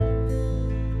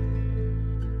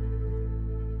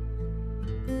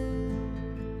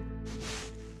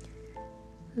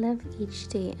Live each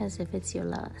day as if it's your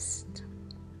last.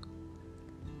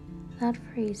 That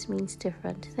phrase means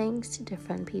different things to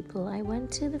different people. I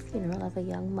went to the funeral of a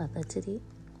young mother today.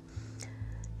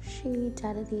 She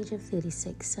died at the age of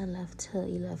 36 and left her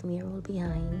 11-year-old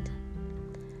behind.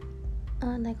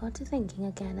 And I got to thinking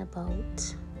again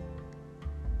about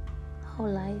how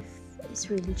life is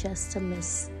really just a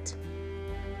mist.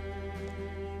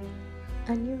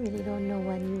 And you really don't know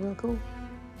when you will go.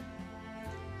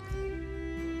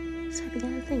 So I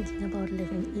began thinking about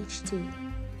living each day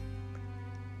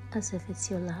as if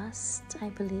it's your last. I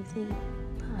believe the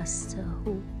pastor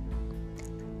who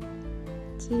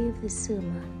gave the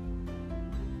sermon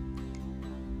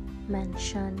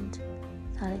mentioned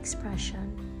that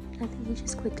expression. I think he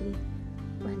just quickly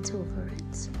went over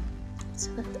it.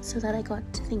 So that I got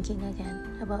to thinking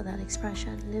again about that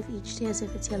expression, live each day as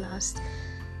if it's your last.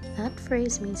 That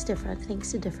phrase means different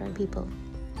things to different people.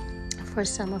 For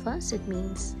some of us, it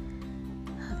means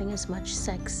having as much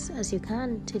sex as you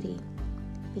can today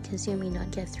because you may not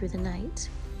get through the night.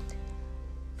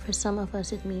 For some of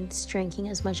us, it means drinking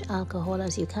as much alcohol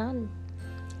as you can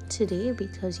today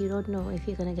because you don't know if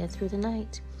you're going to get through the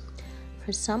night.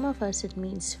 For some of us, it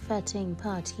means fetting,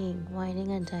 partying,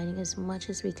 whining and dining as much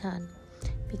as we can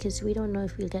because we don't know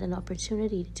if we'll get an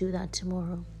opportunity to do that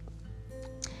tomorrow.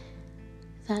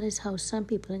 That is how some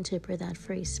people interpret that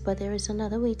phrase, but there is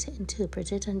another way to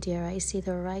interpret it, and dare I say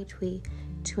the right way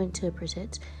to interpret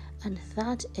it, and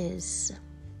that is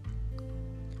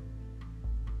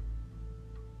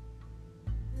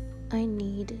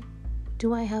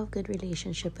do I have good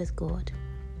relationship with God?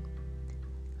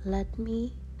 Let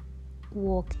me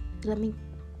walk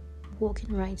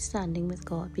in right standing with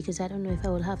God, because I don't know if I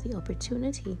will have the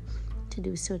opportunity to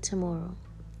do so tomorrow.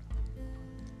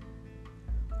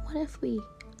 What if we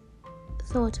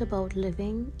thought about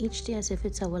living each day as if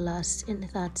it's our last in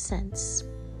that sense?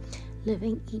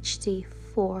 Living each day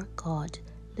for God,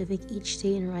 living each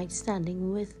day in right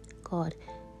standing with God.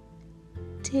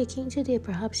 Taking today,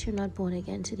 perhaps you're not born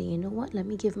again today. You know what? Let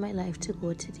me give my life to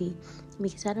God today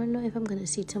because I don't know if I'm going to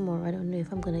see tomorrow. I don't know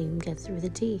if I'm going to even get through the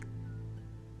day.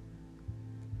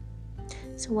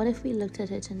 So what if we looked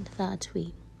at it in that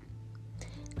way?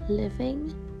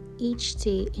 Living each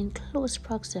day in close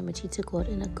proximity to God,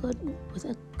 with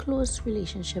a close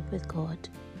relationship with God,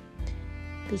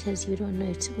 because you don't know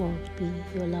if tomorrow will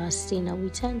be your last day. Now, we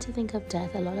tend to think of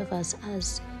death, a lot of us,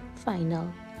 as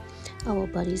final. Our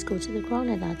bodies go to the ground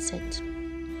and that's it.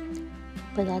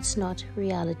 But that's not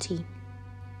reality.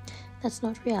 That's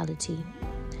not reality.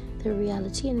 The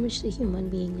reality in which the human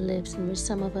being lives, in which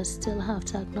some of us still have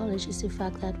to acknowledge, is the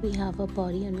fact that we have a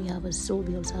body and we have a soul.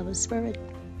 We also have a spirit.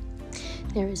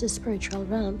 There is a spiritual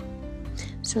realm,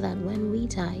 so that when we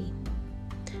die,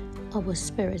 our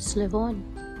spirits live on.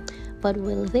 But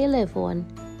will they live on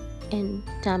in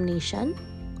damnation,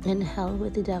 in hell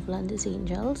with the devil and his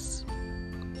angels?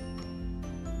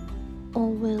 Or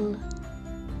will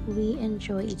we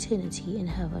enjoy eternity in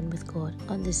heaven with God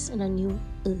on a new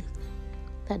earth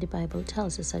that the Bible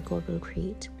tells us that God will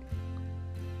create?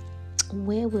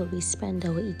 Where will we spend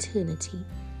our eternity?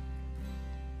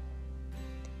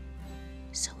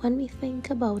 So when we think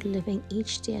about living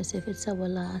each day as if it's our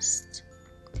last,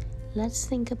 let's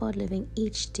think about living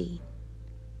each day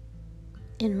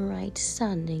in right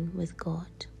standing with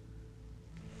God.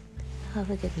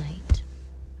 Have a good night.